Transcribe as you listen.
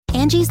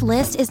Angie's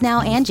List is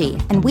now Angie,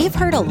 and we've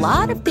heard a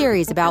lot of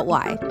theories about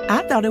why.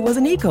 I thought it was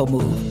an eco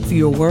move.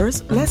 Fewer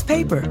words, less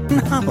paper.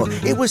 No,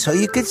 it was so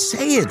you could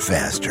say it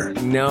faster.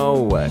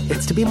 No,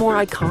 it's to be more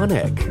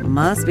iconic.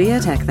 Must be a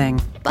tech thing.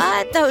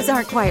 But those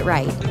aren't quite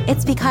right.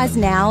 It's because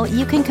now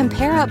you can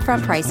compare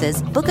upfront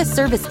prices, book a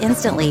service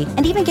instantly,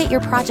 and even get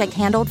your project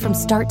handled from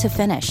start to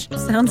finish.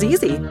 Sounds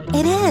easy.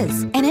 It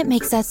is, and it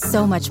makes us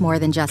so much more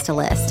than just a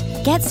list.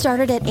 Get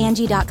started at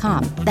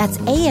Angie.com. That's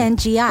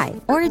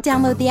ANGI, or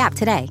download the app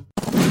today.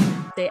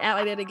 They act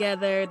like they're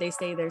together. They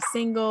say they're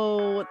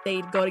single.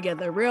 They go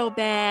together real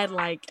bad.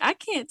 Like, I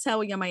can't tell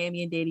with Young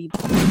Miami and Diddy.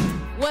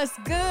 What's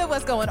good?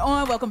 What's going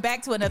on? Welcome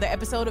back to another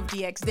episode of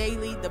DX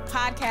Daily, the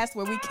podcast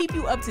where we keep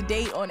you up to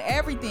date on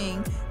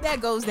everything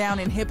that goes down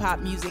in hip-hop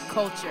music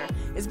culture.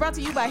 It's brought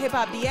to you by Hip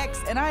Hop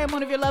DX, and I am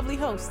one of your lovely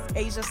hosts,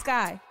 Asia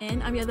Sky.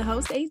 And I'm your other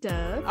host,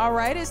 A-Dub. All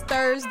right, it's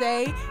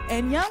Thursday,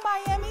 and Young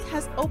Miami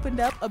has opened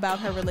up about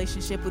her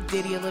relationship with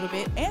Diddy a little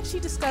bit, and she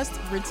discussed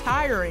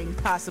retiring,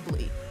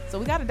 possibly. So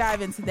we got to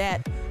dive into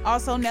that.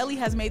 Also, Nelly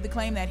has made the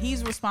claim that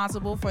he's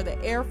responsible for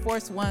the Air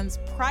Force One's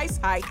price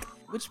hike,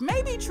 which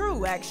may be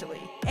true,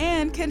 actually.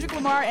 And Kendrick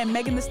Lamar and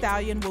Megan Thee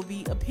Stallion will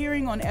be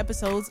appearing on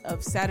episodes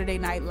of Saturday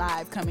Night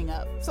Live coming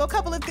up. So a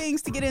couple of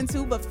things to get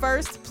into, but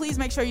first, please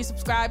make sure you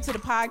subscribe to the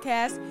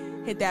podcast.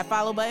 Hit that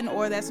follow button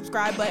or that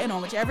subscribe button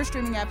on whichever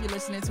streaming app you're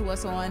listening to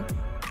us on.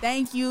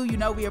 Thank you. You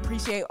know we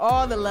appreciate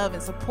all the love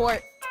and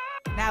support.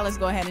 Now let's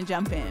go ahead and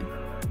jump in.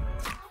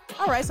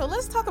 All right, so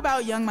let's talk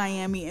about Young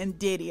Miami and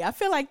Diddy. I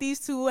feel like these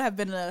two have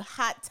been a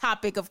hot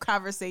topic of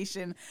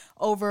conversation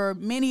over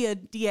many a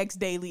DX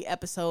Daily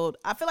episode.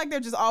 I feel like they're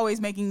just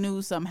always making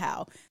news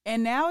somehow.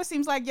 And now it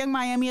seems like Young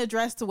Miami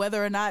addressed to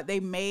whether or not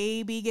they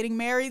may be getting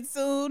married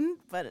soon.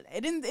 But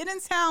it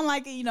didn't sound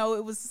like,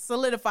 it was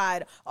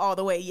solidified all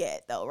the way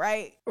yet, though,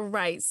 right?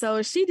 Right.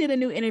 So she did a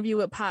new interview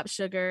with Pop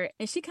Sugar,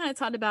 and she kind of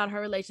talked about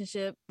her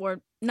relationship, or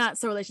not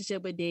so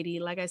relationship with Diddy.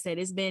 Like I said,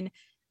 it's been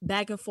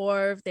back and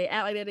forth. They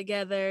act like they're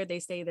together. They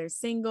say they're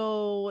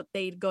single.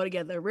 They go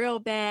together real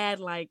bad.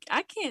 Like,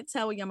 I can't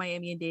tell with Young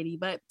Miami and Diddy,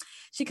 but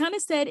she kind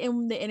of said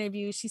in the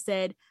interview, she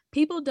said,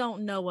 people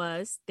don't know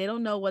us. They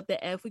don't know what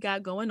the F we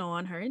got going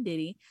on, her and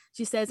Diddy.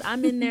 She says,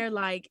 I'm in there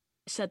like,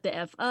 shut the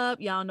F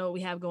up. Y'all know what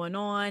we have going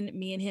on.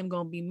 Me and him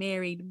gonna be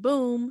married.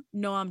 Boom.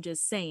 No, I'm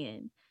just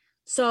saying.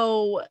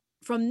 So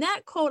from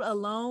that quote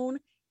alone,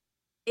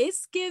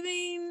 it's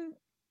giving...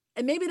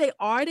 And maybe they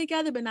are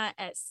together, but not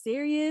as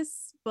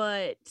serious.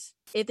 But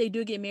if they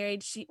do get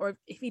married, or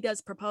if he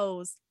does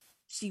propose,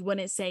 she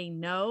wouldn't say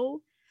no.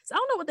 So I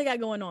don't know what they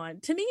got going on.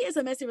 To me, it's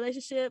a messy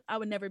relationship I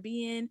would never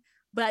be in.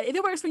 But if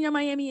it works for Young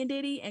Miami and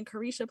Diddy and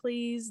Carisha,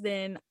 please,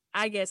 then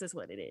I guess it's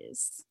what it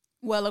is.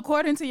 Well,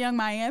 according to Young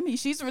Miami,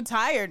 she's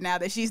retired now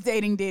that she's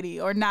dating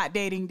Diddy or not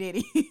dating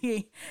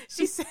Diddy.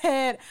 She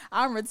said,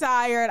 I'm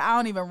retired. I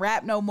don't even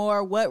rap no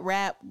more. What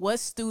rap?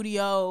 What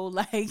studio?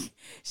 Like,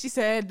 she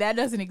said that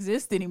doesn't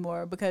exist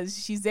anymore because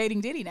she's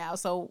dating Diddy now.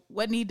 So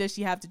what need does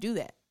she have to do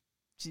that?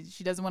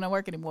 She doesn't want to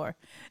work anymore.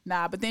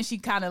 Nah, but then she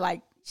kind of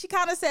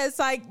said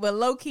psych, but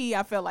low key,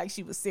 I felt like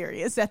she was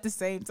serious at the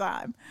same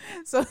time.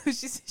 So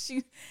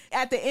she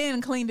at the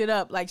end cleaned it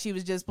up like she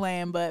was just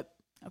playing, but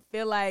I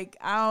feel like,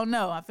 I don't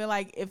know. I feel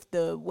like if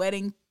the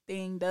wedding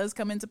thing does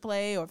come into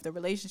play or if the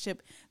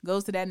relationship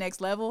goes to that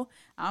next level,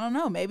 I don't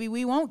know. Maybe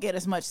we won't get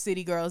as much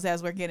City Girls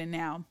as we're getting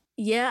now.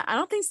 Yeah, I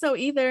don't think so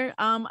either.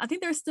 I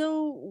think they're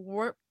still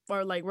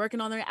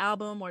working on their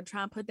album or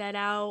trying to put that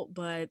out,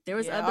 but there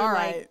was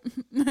right.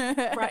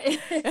 Right.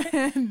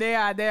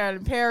 They're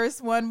in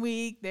Paris one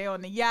week. They're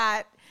on the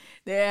yacht.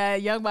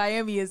 Young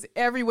Miami is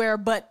everywhere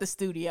but the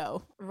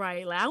studio.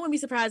 Right. Like, I wouldn't be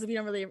surprised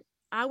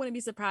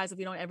if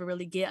we don't ever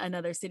really get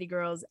another City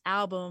Girls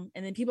album.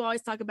 And then people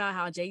always talk about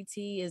how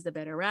JT is the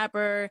better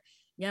rapper.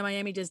 Young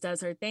Miami just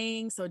does her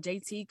thing. So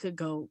JT could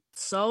go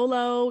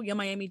solo. Young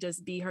Miami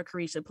just be her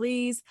Carisha,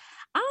 please.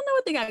 I don't know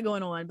what they got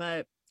going on,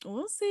 but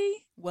we'll see.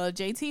 Well,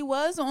 JT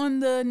was on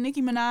the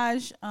Nicki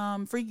Minaj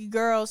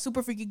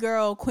Super Freaky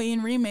Girl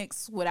Queen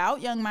remix without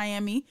Young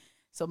Miami.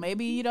 So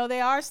maybe, they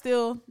are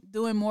still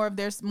doing more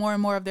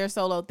and more of their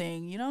solo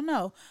thing. You don't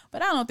know.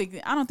 But I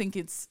don't think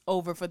it's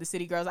over for the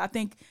City Girls. I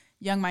think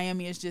Young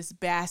Miami is just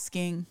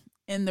basking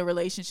in the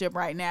relationship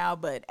right now.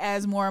 But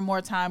as more and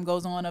more time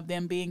goes on of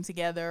them being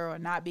together or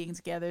not being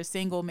together,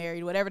 single,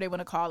 married, whatever they want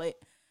to call it,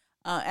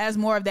 as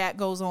more of that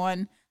goes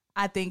on,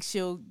 I think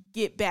she'll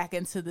get back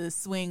into the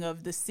swing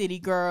of the City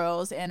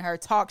Girls and her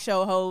talk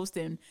show host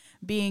and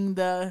being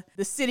the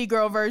City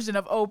Girl version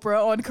of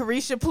Oprah on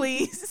Carisha,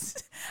 please.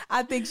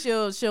 I think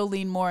she'll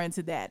lean more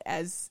into that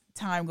as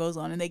time goes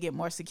on and they get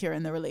more secure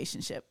in the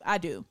relationship. I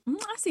do.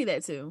 I see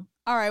that too.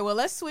 All right, well,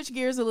 let's switch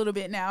gears a little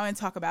bit now and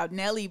talk about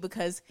Nelly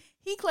because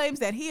he claims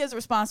that he is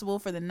responsible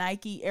for the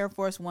Nike Air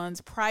Force One's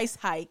price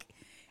hike.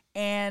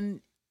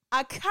 And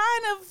I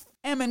kind of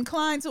am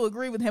inclined to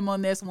agree with him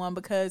on this one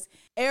because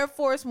Air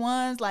Force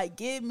Ones, like,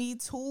 give me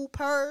 2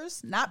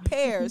 pairs, not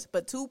pairs,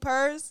 but 2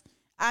 pairs.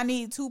 I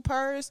need 2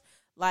 pairs.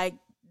 Like,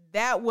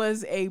 that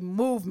was a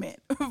movement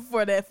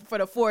for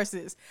the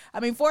Forces. I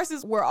mean,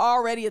 Forces were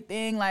already a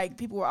thing. Like,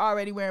 people were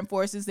already wearing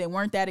Forces. They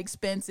weren't that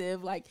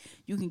expensive. Like,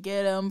 you can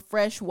get them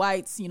fresh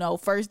whites, you know,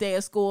 first day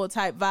of school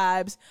type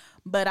vibes.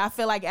 But I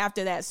feel like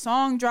after that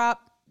song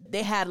drop,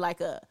 they had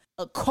like a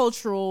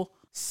cultural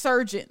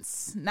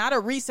surgence, not a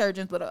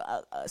resurgence, but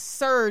a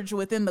surge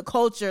within the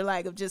culture,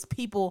 like of just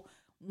people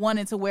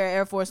wanting to wear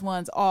Air Force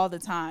Ones all the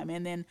time.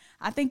 And then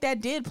I think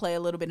that did play a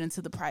little bit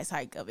into the price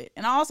hike of it.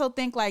 And I also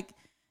think like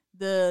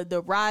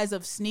the rise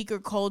of sneaker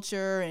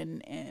culture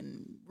and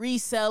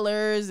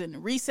resellers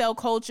and resale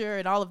culture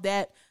and all of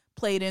that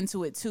played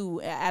into it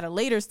too at a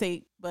later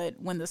state. But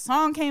when the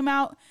song came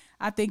out,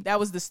 I think that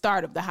was the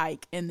start of the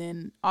hike, and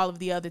then all of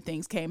the other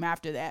things came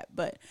after that.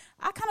 But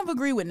I kind of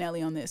agree with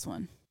Nelly on this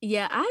one.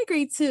 Yeah, I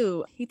agree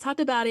too. He talked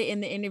about it in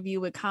the interview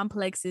with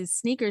Complex's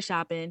Sneaker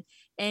Shopping.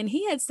 And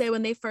he had said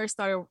when they first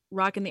started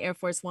rocking the Air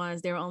Force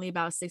Ones, they were only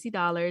about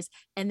 $60.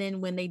 And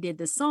then when they did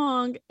the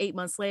song, 8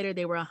 months later,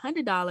 they were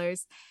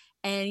 $100.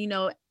 And, you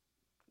know,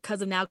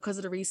 because of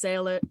the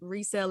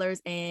resellers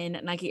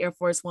and Nike Air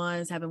Force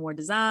Ones having more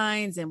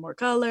designs and more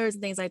colors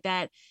and things like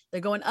that,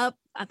 they're going up.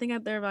 I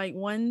think they're like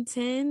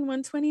 110,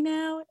 120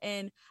 now.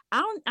 And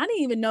I didn't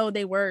even know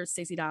they were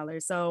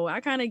 $60. So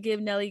I kind of give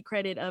Nelly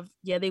credit of,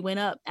 yeah, they went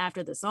up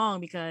after the song,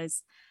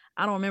 because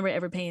I don't remember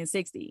ever paying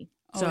 60.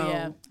 So,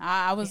 yeah,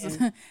 I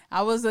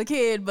was a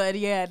kid, but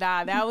yeah,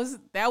 that was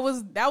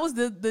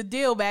the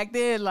deal back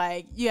then.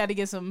 Like, you had to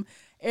get some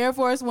Air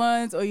Force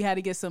Ones or you had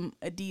to get some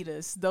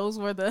Adidas. Those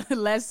were the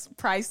less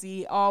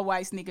pricey all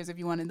white sneakers if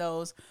you wanted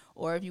those,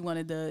 or if you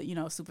wanted the, you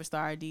know,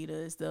 Superstar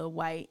Adidas, the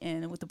white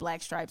and with the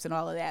black stripes and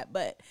all of that.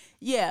 But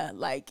yeah,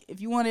 like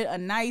if you wanted a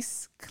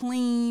nice,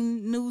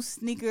 clean, new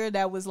sneaker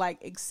that was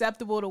like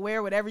acceptable to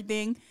wear with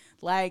everything,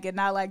 like, and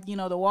not like, you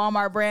know, the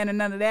Walmart brand and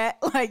none of that,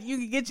 like you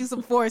could get you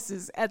some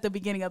Forces at the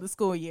beginning of the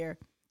school year.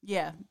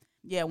 Yeah.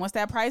 Once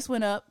that price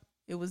went up,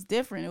 it was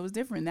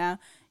different.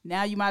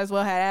 Now you might as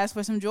well have asked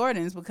for some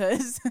Jordans,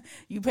 because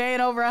you paying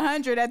over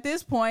 $100 at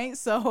this point.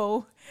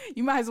 So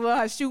you might as well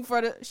have shoot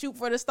for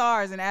the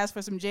stars and ask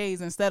for some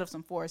J's instead of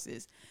some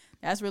Forces.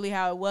 That's really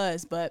how it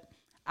was. But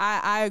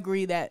I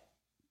agree that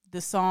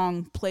the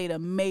song played a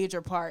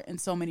major part in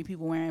so many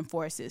people wearing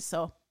Forces.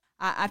 So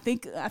I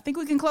think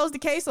we can close the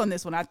case on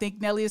this one. I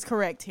think Nelly is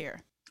correct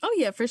here. Oh,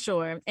 yeah, for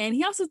sure. And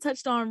he also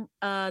touched on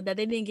that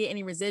they didn't get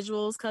any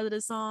residuals because of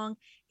the song.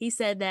 He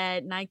said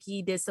that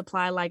Nike did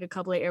supply like a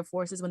couple of Air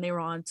Forces when they were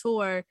on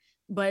tour.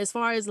 But as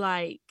far as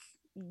like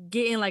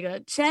getting like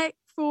a check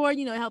for,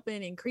 you know,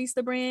 helping increase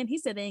the brand, he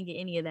said they didn't get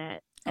any of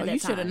that. You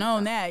should have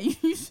known that.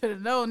 You should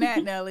have known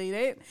that, Nelly.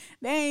 They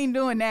ain't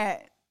doing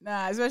that.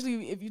 Nah,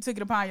 especially if you took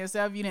it upon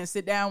yourself. You didn't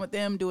sit down with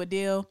them, do a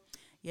deal.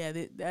 Yeah,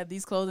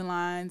 these clothing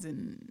lines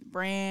and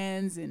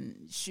brands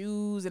and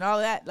shoes and all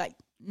of that, like,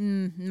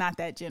 not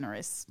that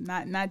generous.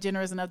 Not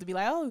generous enough to be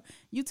like, oh,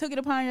 you took it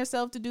upon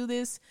yourself to do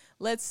this.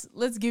 Let's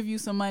give you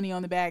some money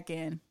on the back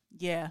end.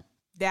 Yeah,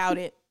 doubt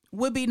it.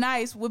 Would be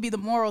nice. Would be the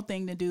moral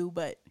thing to do,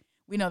 but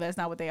we know that's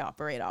not what they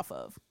operate off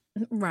of.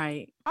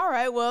 Right. All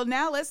right. Well,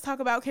 now let's talk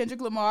about Kendrick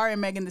Lamar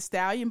and Megan Thee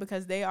Stallion,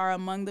 because they are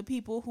among the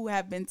people who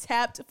have been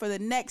tapped for the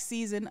next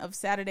season of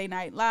Saturday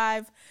Night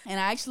Live. And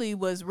I actually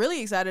was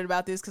really excited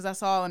about this because I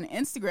saw on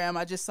Instagram,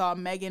 I just saw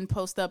Megan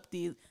post up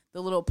the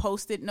little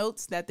Post-it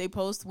notes that they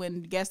post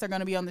when guests are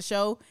going to be on the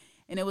show.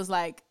 And it was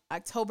like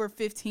October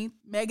 15th,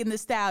 Megan Thee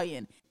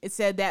Stallion. It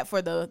said that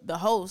for the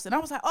host. And I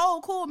was like,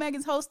 oh, cool,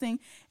 Megan's hosting.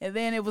 And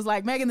then it was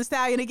like Megan Thee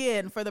Stallion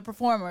again for the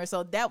performer.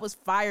 So that was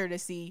fire to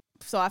see.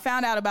 So I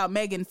found out about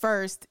Megan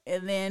first.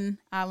 And then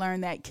I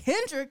learned that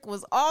Kendrick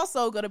was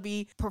also going to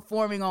be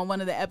performing on one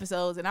of the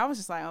episodes. And I was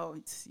just like,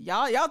 oh,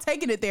 y'all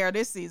taking it there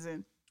this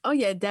season. Oh,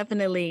 yeah,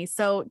 definitely.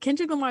 So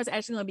Kendrick Lamar is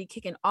actually going to be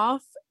kicking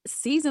off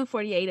season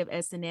 48 of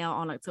SNL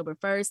on October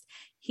 1st.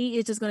 He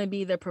is just going to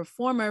be the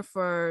performer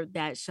for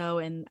that show.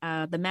 And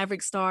the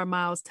Maverick star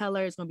Miles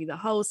Teller is going to be the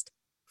host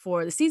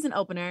for the season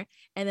opener.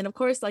 And then, of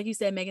course, like you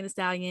said, Megan Thee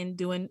Stallion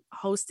doing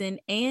hosting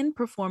and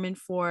performing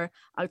for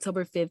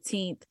October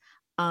 15th.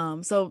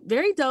 So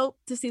very dope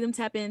to see them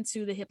tap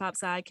into the hip hop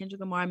side, Kendrick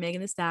Lamar and Megan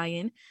Thee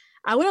Stallion.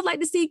 I would have liked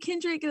to see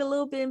Kendrick get a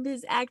little bit of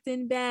his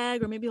acting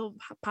bag, or maybe he'll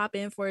pop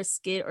in for a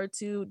skit or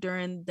two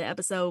during the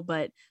episode.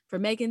 But for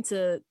Megan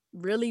to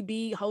really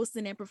be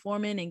hosting and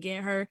performing and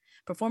getting her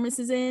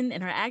performances in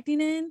and her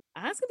acting in,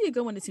 that's going to be a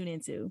good one to tune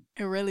into.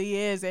 It really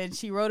is. And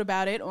she wrote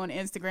about it on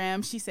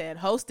Instagram. She said,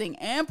 hosting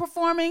and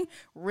performing,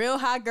 real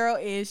hot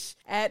girl-ish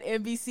at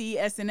NBC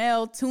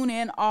SNL. Tune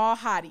in, all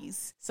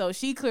hotties. So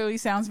she clearly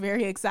sounds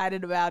very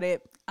excited about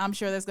it. I'm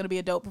sure that's going to be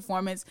a dope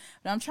performance.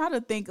 But I'm trying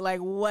to think like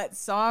what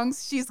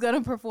songs she's going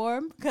to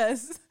perform,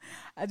 because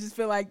I just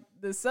feel like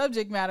the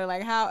subject matter,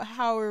 like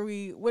how are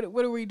we, what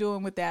are we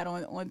doing with that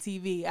on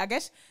TV? I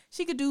guess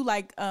she could do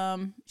like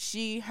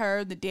She,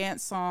 Her, the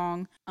dance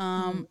song.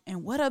 And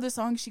what other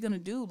song is she going to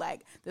do?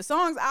 Like the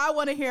songs I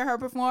want to hear her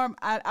perform,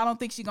 I don't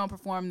think she's going to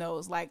perform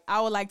those. Like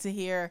I would like to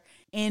hear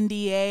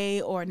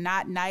NDA or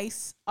Not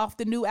Nice off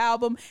the new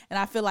album. And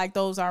I feel like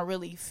those aren't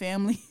really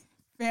family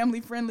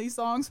family-friendly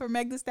songs for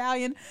Meg Thee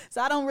Stallion.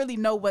 So I don't really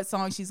know what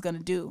song she's going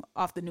to do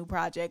off the new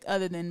project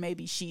other than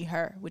maybe She,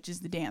 Her, which is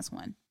the dance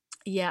one.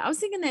 Yeah, I was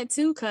thinking that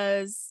too,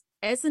 because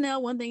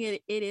SNL, one thing,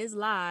 it is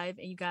live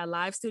and you got a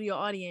live studio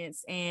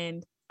audience.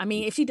 And I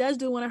mean, if she does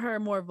do one of her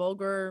more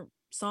vulgar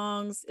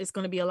songs, it's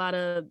going to be a lot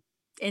of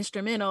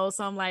instrumental.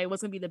 So I'm like,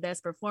 what's going to be the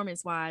best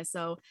performance wise?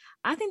 So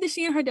I think that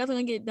She and Her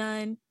definitely going to get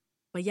done.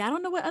 But yeah, I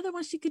don't know what other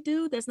one she could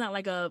do that's not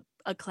like a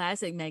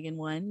classic Megan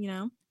one, you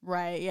know?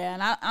 Right, yeah.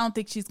 And I don't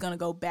think she's going to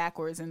go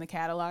backwards in the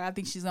catalog. I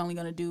think she's only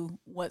going to do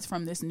what's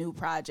from this new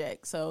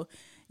project. So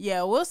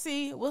yeah, we'll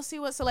see. We'll see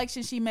what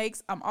selection she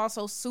makes. I'm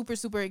also super,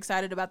 super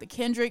excited about the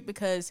Kendrick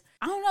because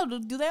I don't know,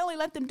 do they only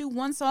let them do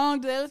one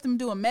song? Do they let them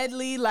do a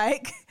medley?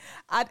 Like,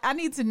 I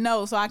need to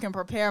know so I can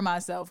prepare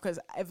myself, because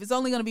if it's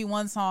only going to be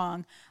one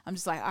song, I'm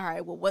just like, all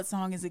right, well, what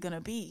song is it going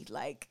to be?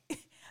 Like,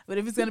 but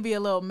if it's going to be a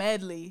little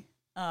medley,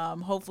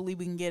 hopefully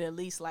we can get at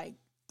least like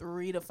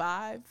 3 to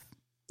 5.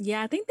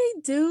 Yeah, I think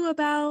they do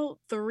about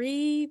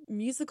 3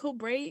 musical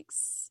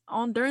breaks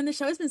on during the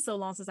show. It's been so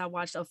long since I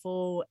watched a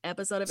full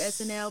episode of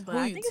SNL, but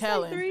I think it's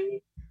like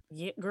 3.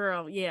 Yeah,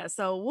 girl. Yeah,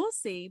 so we'll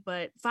see.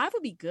 But 5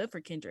 would be good for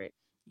Kendrick.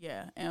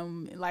 Yeah,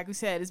 and like we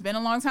said, it's been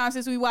a long time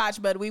since we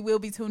watched, but we will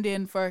be tuned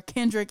in for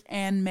Kendrick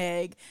and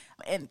Meg.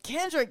 And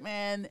Kendrick,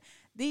 man,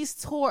 these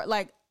tour,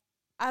 like,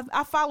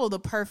 I follow the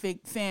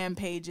perfect fan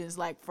pages,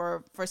 like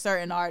for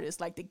certain artists,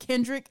 like the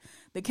Kendrick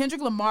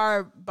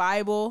Lamar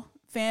Bible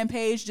fan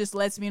page just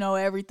lets me know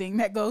everything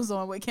that goes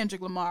on with Kendrick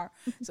Lamar.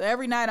 So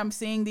every night I'm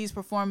seeing these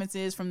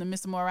performances from the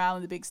Mr. Morale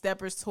and the Big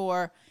Steppers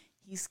tour.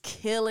 He's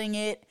killing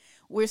it.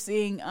 We're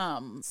seeing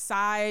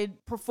side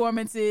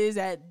performances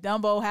at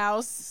Dumbo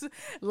House,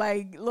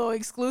 like little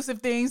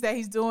exclusive things that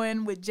he's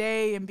doing with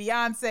Jay and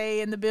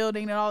Beyonce in the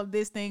building and all of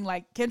this thing.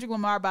 Like, Kendrick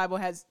Lamar Bible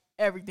has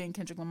everything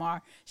Kendrick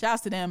Lamar.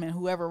 Shouts to them and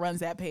whoever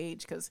runs that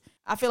page, because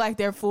I feel like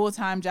their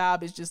full-time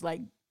job is just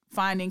like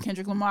finding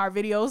Kendrick Lamar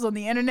videos on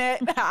the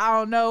internet. I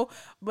don't know,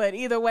 but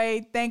either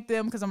way, thank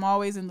them, because I'm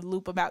always in the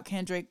loop about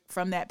Kendrick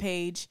from that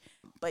page.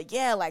 But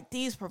yeah, like,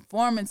 these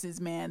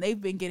performances, man,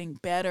 they've been getting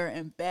better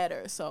and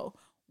better. So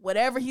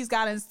whatever he's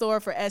got in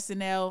store for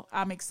SNL,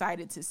 I'm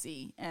excited to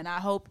see, and I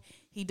hope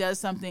he does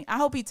something. I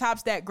hope he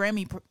tops that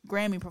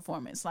Grammy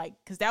performance, like,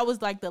 because that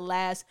was like the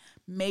last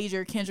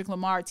major Kendrick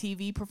Lamar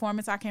TV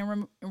performance I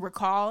can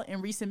recall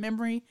in recent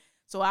memory.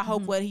 So I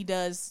hope what he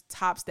does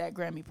tops that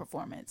Grammy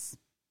performance.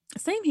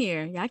 Same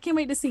here. Yeah, I can't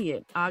wait to see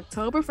it.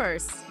 October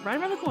 1st, right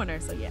around the corner.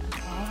 So yeah.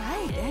 All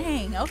right,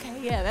 dang.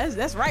 Okay, yeah,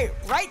 that's right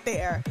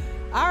there.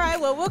 All right,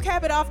 well, we'll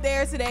cap it off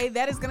there today.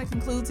 That is going to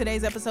conclude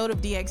today's episode of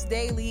DX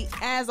Daily.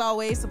 As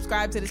always,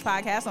 subscribe to this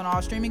podcast on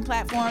all streaming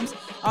platforms.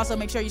 Also,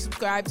 make sure you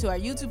subscribe to our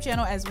YouTube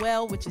channel as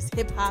well, which is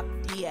Hip Hop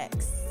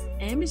DX.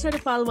 And be sure to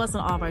follow us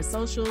on all of our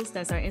socials.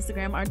 That's our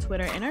Instagram, our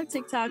Twitter, and our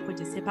TikTok,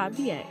 which is Hip Hop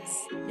DX.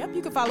 Yep,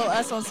 you can follow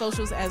us on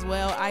socials as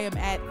well. I am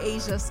at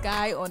Asia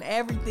Sky on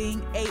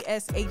everything.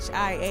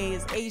 ASHIA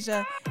is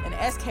Asia, and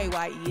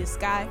SKYE is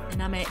Sky.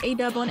 And I'm at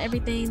ADub on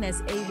everything.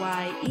 That's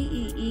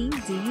AYEEEDUBB.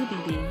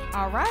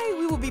 All right,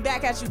 we will be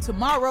back at you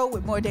tomorrow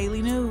with more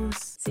daily news.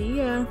 See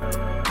ya.